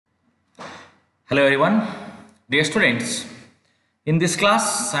Hello everyone, dear students. In this class,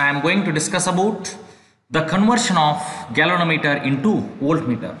 I am going to discuss about the conversion of galvanometer into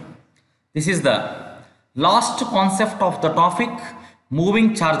voltmeter. This is the last concept of the topic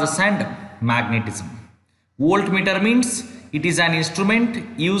moving charges and magnetism. Voltmeter means it is an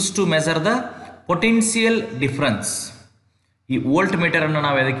instrument used to measure the potential difference. ಈ voltmeter ಅನ್ನು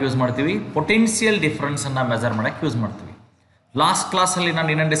ನಾವು ಎದಕ್ಕೆ use ಮಾಡ್ತೀವಿ? Potential difference ಅನ್ನು measure ಮಾಡಕ್ಕೆ use ಮಾಡ್ತೀವಿ. Last ಕ್ಲಾಸಲ್ಲಿ ನಾನು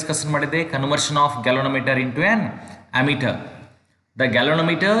ಏನನ್ನು ಡಿಸ್ಕಸ್ ಮಾಡಿದೆ? Conversion of galvanometer into on ammeter. The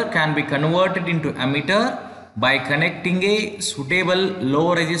galvanometer can be converted into ammeter by connecting a suitable low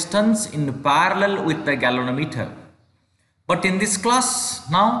resistance in parallel with the galvanometer. But in this class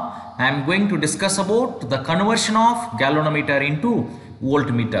now I am going to discuss about the conversion of galvanometer into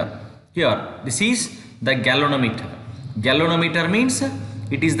voltmeter. Here this is the galvanometer. Galvanometer means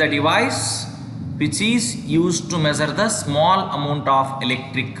it is the device which is used to measure the small amount of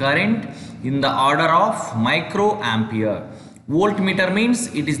electric current in the order of microampere. Voltmeter means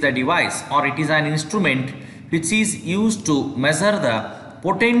it is the device or it is an instrument which is used to measure the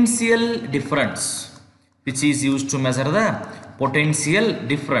potential difference. Which is used to measure the potential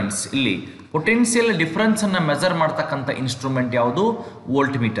difference. ಇಲ್ಲಿ potential difference ಅನ್ನು measure ಮಾಡ್ತಕ್ಕಂಥ instrument ಯಾವುದು?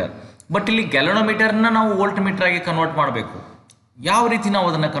 Voltmeter. But ಇಲ್ಲಿ ಗ್ಯಾಲೋನೋಮೀಟರ್ನ ನಾವು voltmeter ಆಗಿ convert ಮಾಡಬೇಕು. ಯಾವ ರೀತಿ ನಾವು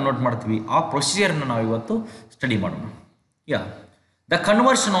ಅದನ್ನು ಕನ್ವರ್ಟ್ ಮಾಡ್ತೀವಿ ಆ ಪ್ರೊಸೀಜರ್ನ ನಾವು ಇವತ್ತು ಸ್ಟಡಿ ಮಾಡೋಣ. The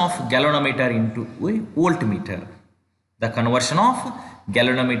conversion of galvanometer into A voltmeter. The conversion of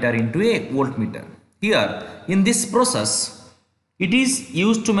galvanometer into a voltmeter. Here in this process it is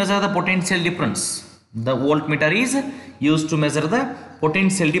used to measure the potential difference. The voltmeter is used to measure the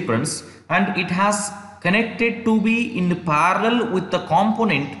potential difference and it has connected to be in parallel with the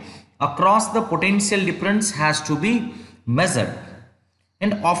component across the potential difference has to be measured.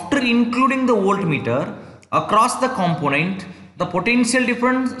 And after including the voltmeter across the component, the potential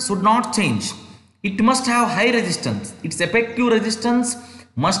difference should not change. It must have high resistance. Its effective resistance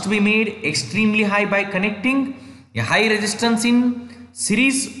must be made extremely high by connecting a high resistance in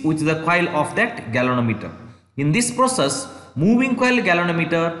series with the coil of that galvanometer. In this process, moving coil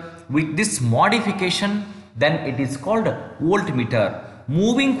galvanometer with this modification, then it is called voltmeter.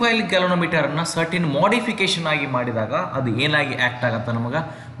 Moving coil galvanometer na certain modification ಆಗಿ ಮಾಡಿದಾಗ ಅದು ಏನಾಗಿ act ಆಗುತ್ತೆ? ನಮಗೆ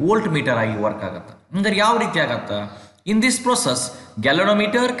voltmeter ಆಗಿ work ಆಗುತ್ತೆ. ಅಂದ್ರೆ ಯಾವ ರೀತಿ ಆಗುತ್ತೆ? In this process,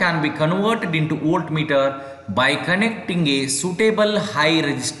 galvanometer can be converted into voltmeter by connecting a suitable high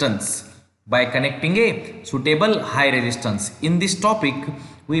resistance. By connecting a suitable high resistance. In this topic,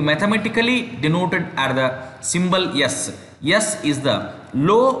 we mathematically denoted at the symbol S. S is the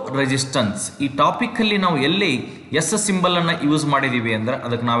low resistance. ಈ topic ಅಲ್ಲಿ ನಾವು ಎಲ್ಲಿ S symbol ಅನ್ನು use ಮಾಡಿದೀವಿ ಅಂದ್ರೆ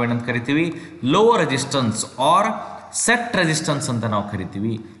ಅದಕ್ಕೆ ನಾವೇನಂತ ಕರಿತೀವಿ? Low resistance are set resistance ಅಂತ ನಾವು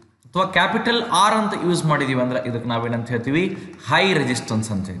ಕರಿತೀವಿ. ಅಥವಾ ಕ್ಯಾಪಿಟಲ್ ಆರ್ ಅಂತ ಯೂಸ್ ಮಾಡಿದೀವಿ ಅಂದ್ರೆ ಇದಕ್ಕೆ ನಾವೇನಂತ ಹೇಳ್ತೀವಿ? ಹೈ ರೆಸಿಸ್ಟೆನ್ಸ್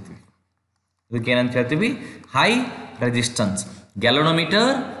ಅಂತ ಹೇಳ್ತೀವಿ. ಇದಕ್ಕೆ ಏನಂತ ಹೇಳ್ತೀವಿ? High resistance.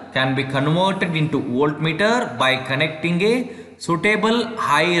 Galvanometer can be converted into voltmeter by connecting A suitable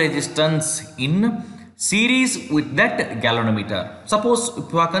high resistance in series with that galvanometer. Suppose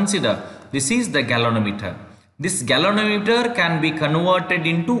if you consider this is the galvanometer. This galvanometer can be converted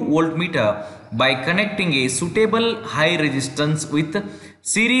into voltmeter by connecting a suitable high resistance with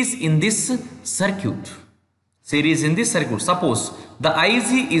series in this circuit. Series in this circuit. Suppose the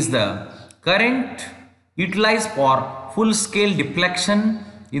IC is the current utilized for full scale deflection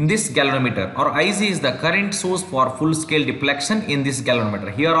in this galvanometer, or IC is the current source for full scale deflection in this galvanometer.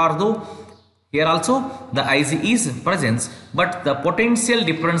 Here also the IC is present, but the potential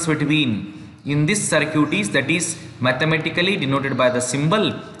difference between in this circuit is that is mathematically denoted by the symbol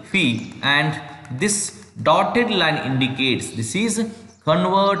phi, and this dotted line indicates this is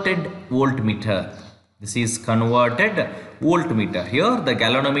converted voltmeter. This is converted voltmeter. Here the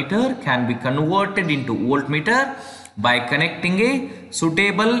galvanometer can be converted into voltmeter by connecting a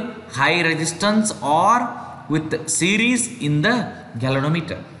suitable high resistance or with series in the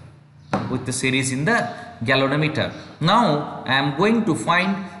galvanometer. With the series in the galvanometer. Now I am going to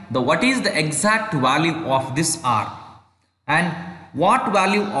find the what is the exact value of this R and what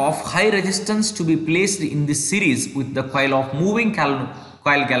value of high resistance to be placed in this series with the coil of moving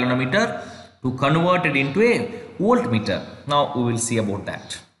coil galvanometer to convert it into a voltmeter. Now we will see about that.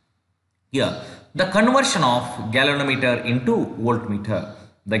 Here the conversion of galvanometer into voltmeter.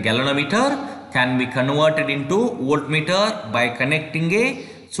 The galvanometer can be converted into voltmeter by connecting a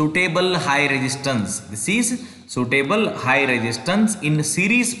suitable high resistance. This is suitable high resistance in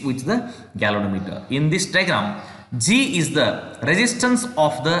series with the galvanometer. In this diagram, G is the resistance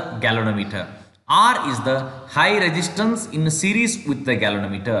of the galvanometer. R is the high resistance in series with the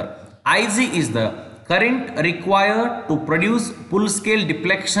galvanometer. Ig is the current required to produce full scale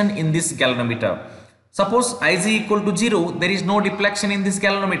deflection in this galvanometer. Suppose Ig equal to 0, there is no deflection in this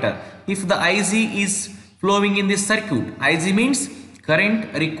galvanometer. If the Ig is flowing in this circuit, Ig means current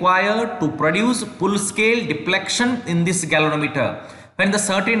required to produce full scale deflection in this galvanometer. When the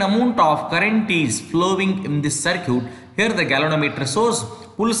certain amount of current is flowing in this circuit, here the galvanometer shows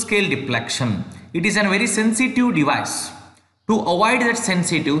full scale deflection. It is a very sensitive device. To avoid that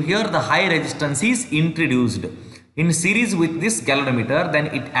sensitive, here the high resistance is introduced in series with this galvanometer, then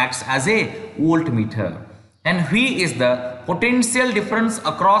it acts as a voltmeter. And V is the potential difference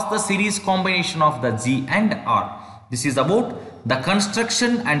across the series combination of the G and R. This is about the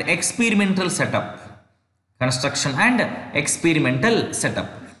construction and experimental setup. Construction and experimental setup.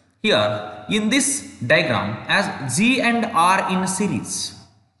 Here in this diagram, as G and R in series,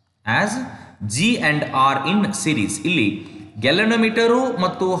 as G and R in series, ಇಲ್ಲಿ ಗ್ಯಾಲೋನೋಮೀಟರು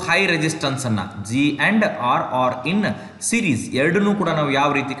ಮತ್ತು high resistance ಅನ್ನ G and R R in series ಎರಡನ್ನೂ ಕೂಡ ನಾವು ಯಾವ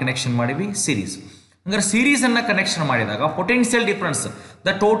ರೀತಿ connection ಮಾಡಿವಿ, series. ಅಂದ್ರೆ ಸೀರೀಸ್ ಅನ್ನ ಕನೆಕ್ಷನ್ ಮಾಡಿದಾಗ potential difference,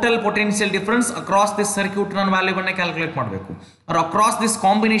 the total potential difference across this circuit ನಾನು ವ್ಯಾಲ್ಯೂವನ್ನು ಕ್ಯಾಲ್ಕುಲೇಟ್ ಮಾಡಬೇಕು, ಆರ್ ಅಕ್ರಾಸ್ ದಿಸ್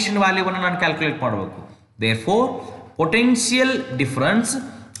ಕಾಂಬಿನೇಷನ್ ವ್ಯಾಲ್ಯೂವನ್ನು ನಾನು ಕ್ಯಾಲ್ಕುಲೇಟ್ ಮಾಡಬೇಕು. Therefore, potential difference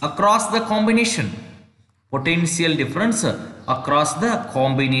across the combination. Potential difference across the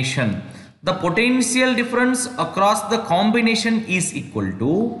combination. The potential difference across the combination is equal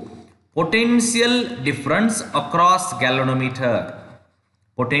to potential difference across galvanometer.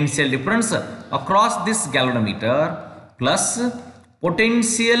 Potential difference across this galvanometer plus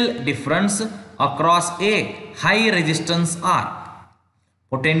potential difference across a high resistance R.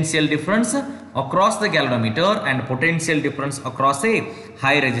 Potential difference across the galvanometer and potential difference across a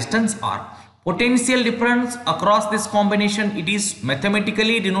high resistance R. Potential difference across this combination, it is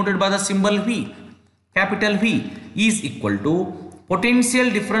mathematically denoted by the symbol V. Capital V is equal to potential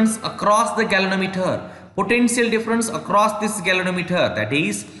difference across the galvanometer. Potential difference across this galvanometer, that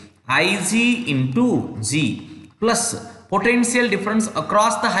is Ig into G, plus potential difference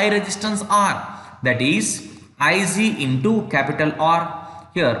across the high resistance R, that is Ig into capital R.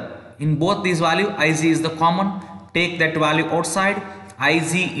 Here in both these value, Ig is the common, take that value outside,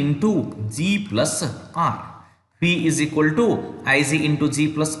 Ig into G plus R. V is equal to Ig into G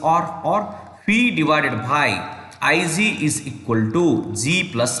plus R, or V divided by Ig is equal to G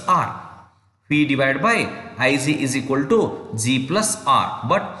plus R. V divided by Ig is equal to G plus R,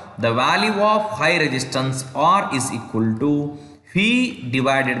 but the value of high resistance R is equal to V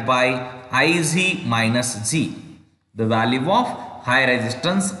divided by Ig minus G. The value of high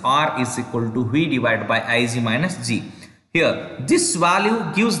resistance R is equal to V divided by Ig minus G. Here this value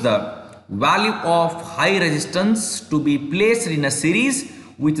gives the value of high resistance to be placed in a series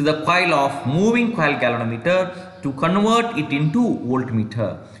with the coil of moving coil galvanometer to convert it into voltmeter.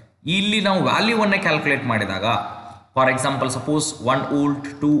 ಇಲ್ಲಿ ನಾವು ವ್ಯಾಲ್ಯೂವನ್ನು calculate ಮಾಡಿದಾಗ, for example suppose 1 volt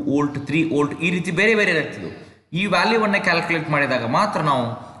 2 volt 3 volt ಈ ರೀತಿ ಬೇರೆ ಬೇರೆ ಇರ್ತಿದ್ವು. ಈ ವ್ಯಾಲ್ಯೂವನ್ನು ಕ್ಯಾಲ್ಕುಲೇಟ್ ಮಾಡಿದಾಗ ಮಾತ್ರ ನಾವು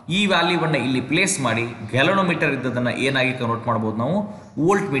ಈ ವ್ಯಾಲ್ಯೂವನ್ನು ಇಲ್ಲಿ ಪ್ಲೇಸ್ ಮಾಡಿ ಗ್ಯಾಲೋನೋಮೀಟರ್ ಇದ್ದದನ್ನು ಏನಾಗಿ ಕನ್ವರ್ಟ್ ಮಾಡ್ಬೋದು, ನಾವು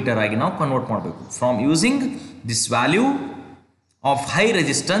ವೋಲ್ಟ್ ಮೀಟರ್ ಆಗಿ ನಾವು ಕನ್ವರ್ಟ್ ಮಾಡಬೇಕು. From using this value of high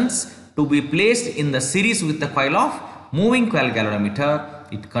resistance to be placed in the series with the coil of moving coil galvanometer,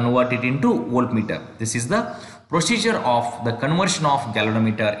 it converted into voltmeter. This is the procedure of the conversion of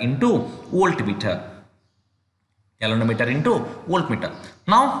galvanometer into voltmeter. Galvanometer into voltmeter.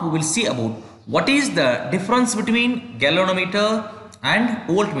 Now we will see about what is the difference between galvanometer and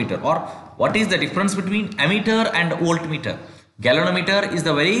voltmeter, or what is the difference between ammeter and voltmeter. Galvanometer is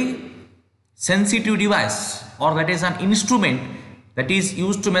the very sensitive device, or that is an instrument that is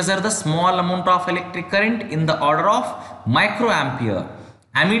used to measure the small amount of electric current in the order of microampere.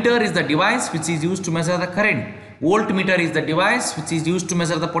 Ammeter is the device which is used to measure the current. Voltmeter is the device which is used to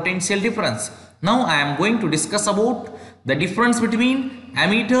measure the potential difference. Now I am going to discuss about the difference between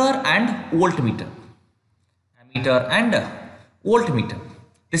ammeter and voltmeter. Ammeter and voltmeter.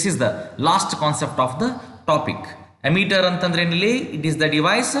 This is the last concept of the topic. Ammeter antandre nilli, it is the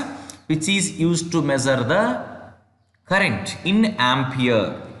device which is used to measure the current in ampere.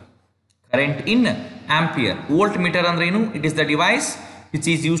 Current in ampere. Voltmeter andre enu, it is the device which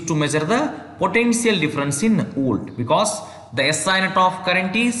is used to measure the potential difference in volt, because the SI unit of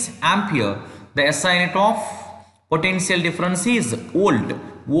current is ampere, the SI unit of potential difference is volt.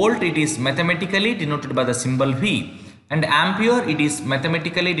 Volt, it is mathematically denoted by the symbol V, and ampere, it is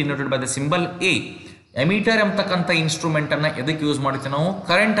mathematically denoted by the symbol A. Ammeter ಎಂಬತಕ್ಕಂಥ instrument ಅನ್ನ ಎದಕ್ಕೆ use ಮಾಡ್ತೀವಿ, ನಾವು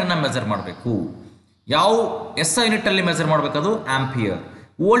current ಅನ್ನ measure ಮಾಡಬೇಕು. ಯಾವ SI unit ಅಲ್ಲಿ measure ಮಾಡಬೇಕದು ampere.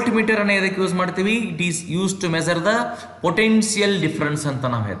 Voltmeter ಅನ್ನು ಎದಕ್ಕೆ ಯೂಸ್ ಮಾಡ್ತೀವಿ, it is use to measure the potential difference ಅಂತ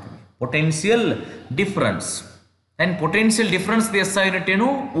ನಾವು ಹೇಳ್ತೀವಿ. Potential difference, and potential difference the SI unit ಏನು,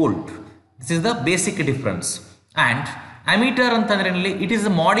 volt. This is the basic difference. And ammeter ಅಂತಂದ್ರೆ it is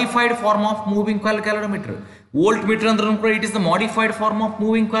the modified form of moving coil galvanometer. Voltmeter ಅಂದ್ರೂ ಕೂಡ it is the modified form of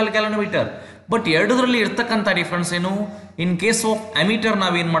moving coil galvanometer. But ಎರಡರಲ್ಲಿ ಇರ್ತಕ್ಕಂಥ difference ಏನು? In case of ammeter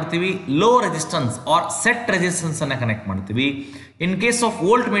ನಾವೇನು ಮಾಡ್ತೀವಿ, low resistance are set resistance ಅನ್ನು connect ಮಾಡ್ತೀವಿ. In case of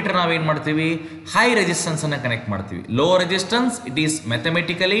volt meter ನಾವೇನು ಮಾಡ್ತೀವಿ, ಹೈ ರೆಸಿಸ್ಟೆನ್ಸ್ ಅನ್ನು ಕನೆಕ್ಟ್ ಮಾಡ್ತೀವಿ. Low resistance it is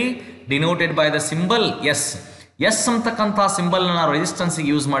mathematically denoted by the symbol S. S ಅಂತಕ್ಕಂಥ ಸಿಂಬಲ್ ನಾವು ರೆಸಿಸ್ಟೆನ್ಸ್ಗೆ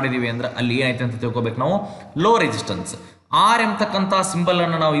ಯೂಸ್ ಮಾಡಿದೀವಿ ಅಂದ್ರೆ ಅಲ್ಲಿ ಏನೈತೆ ಅಂತ ತಿಳ್ಕೊಬೇಕು ನಾವು, ಲೋ ರೆಸಿಸ್ಟೆನ್ಸ್. ಆರ್ ಎಂಬತಕ್ಕಂಥ ಸಿಂಬಲ್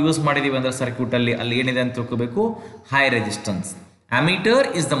ಅನ್ನು ನಾವು ಯೂಸ್ ಮಾಡಿದೀವಿ ಅಂದ್ರೆ ಸರ್ಕ್ಯೂಟ್ ಅಲ್ಲಿ ಏನಿದೆ ಅಂತ ತಿಳ್ಕೊಬೇಕು, high resistance. Ammeter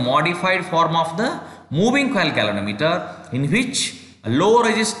is the modified form of the moving coil galvanometer in which a low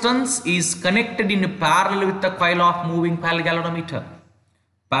resistance is connected in parallel with the coil of moving coil galvanometer.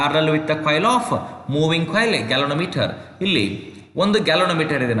 Parallel with the coil of moving coil galvanometer. ಇಲ್ಲಿ ಒಂದು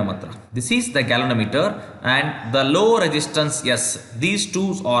galvanometer ಇದೆ ನಮ್ಮ ಹತ್ರ. This is the galvanometer and the low resistance yes. These two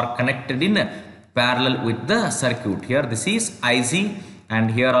are connected in parallel with the circuit. Here this is IC and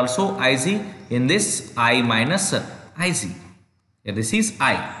here also IC. In this I minus IC. Here this is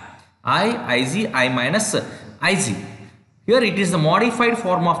IC, I minus IC. Here it is the modified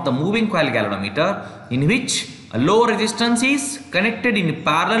form of the moving coil galvanometer in which a low resistance is connected in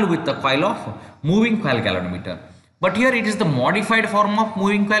parallel with the coil of moving coil galvanometer. But here it is the modified form of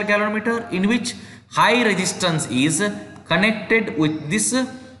moving coil galvanometer in which high resistance is connected with this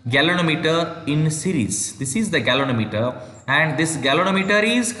galvanometer in series. This is the galvanometer and this galvanometer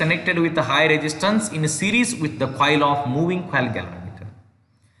is connected with the high resistance in series with the coil of moving coil galvanometer.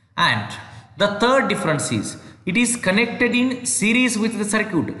 And the third difference is it is connected in series with the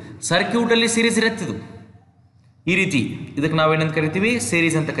circuit. Circuit alli series iruttadu ee riti, idakke navu enant karitivi,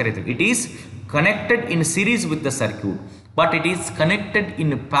 series anta karitivi. It is connected in series with the circuit, but it is connected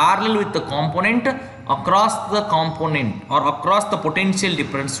in parallel with the component. Across the component or across the potential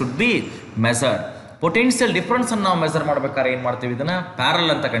difference should be measured. Potential difference ಅನ್ನು ನಾವು measure ಮಾಡಬೇಕಾದ್ರೆ ಏನು ಮಾಡ್ತೀವಿ, ಇದನ್ನ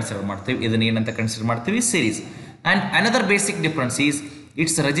parallel ಅಂತ consider ಮಾಡ್ತೀವಿ, ಇದನ್ನ ಏನಂತ ಕನ್ಸಿಡರ್ ಮಾಡ್ತೀವಿ, series. And another basic difference is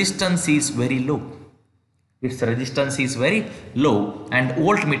it's resistance is very low. It's resistance is very low and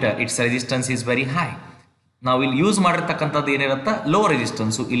volt meter it's resistance is very high. ನಾವು ಇಲ್ಲಿ ಯೂಸ್ ಮಾಡಿರ್ತಕ್ಕಂಥದ್ದು ಏನಿರುತ್ತೆ, ಲೋ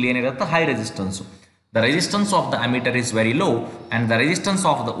ರೆಸಿಸ್ಟೆನ್ಸು, ಇಲ್ಲಿ ಏನಿರುತ್ತೆ high resistance. The resistance of the ammeter is very low and the resistance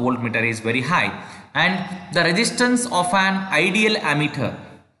of the voltmeter is very high. And the resistance of an ideal ammeter,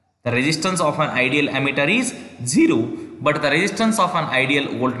 the resistance of an ideal ammeter is 0, but the resistance of an ideal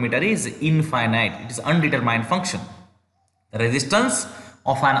voltmeter is infinite. It is undetermined function. The resistance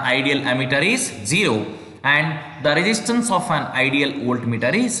of an ideal ammeter is 0 and the resistance of an ideal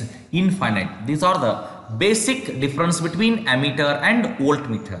voltmeter is infinite. These are the basic difference between ammeter and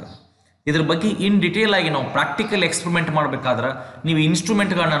voltmeter. ಇದ್ರ ಬಗ್ಗೆ in detail ಆಗಿ ನಾವು practical experiment ಮಾಡಬೇಕಾದ್ರೆ ನೀವು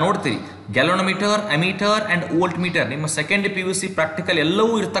ಇನ್ಸ್ಟ್ರೂಮೆಂಟ್ಗಳನ್ನ ನೋಡ್ತೀರಿ. Galvanometer, ammeter and volt meter ನಿಮ್ಮ second PUC practical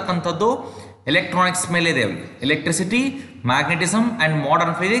ಎಲ್ಲವೂ ಇರ್ತಕ್ಕಂಥದ್ದು ಎಲೆಕ್ಟ್ರಾನಿಕ್ಸ್ ಮೇಲೆ ಇದೆ. Electricity, magnetism and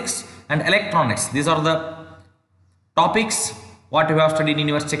modern physics and electronics, these are the topics what you have studied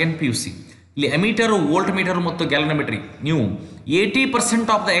in your second PUC. ಇಲ್ಲಿ ಅಮೀಟರು, ವೋಲ್ಟ್ ಮೀಟರ್ ಮತ್ತು ಗ್ಯಾಲೋನೋಮೆಟ್ರಿ ನೀವು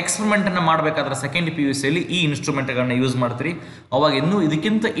 80% ಆಫ್ ದ ಎಕ್ಸ್ಪೆರಿಮೆಂಟ್ ಅನ್ನು ಮಾಡಬೇಕಾದ್ರೆ ಸೆಕೆಂಡ್ PUC ಅಲ್ಲಿ ಈ ಇನ್ಸ್ಟ್ರೂಮೆಂಟ್ಗಳನ್ನ ಯೂಸ್ ಮಾಡ್ತೀರಿ. ಅವಾಗ ಇನ್ನೂ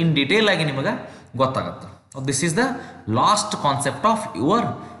ಇದಕ್ಕಿಂತ ಇನ್ ಡಿಟೇಲ್ ಆಗಿ ನಿಮಗೆ ಗೊತ್ತಾಗುತ್ತೆ. This is the last concept of your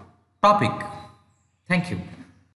topic. Thank you.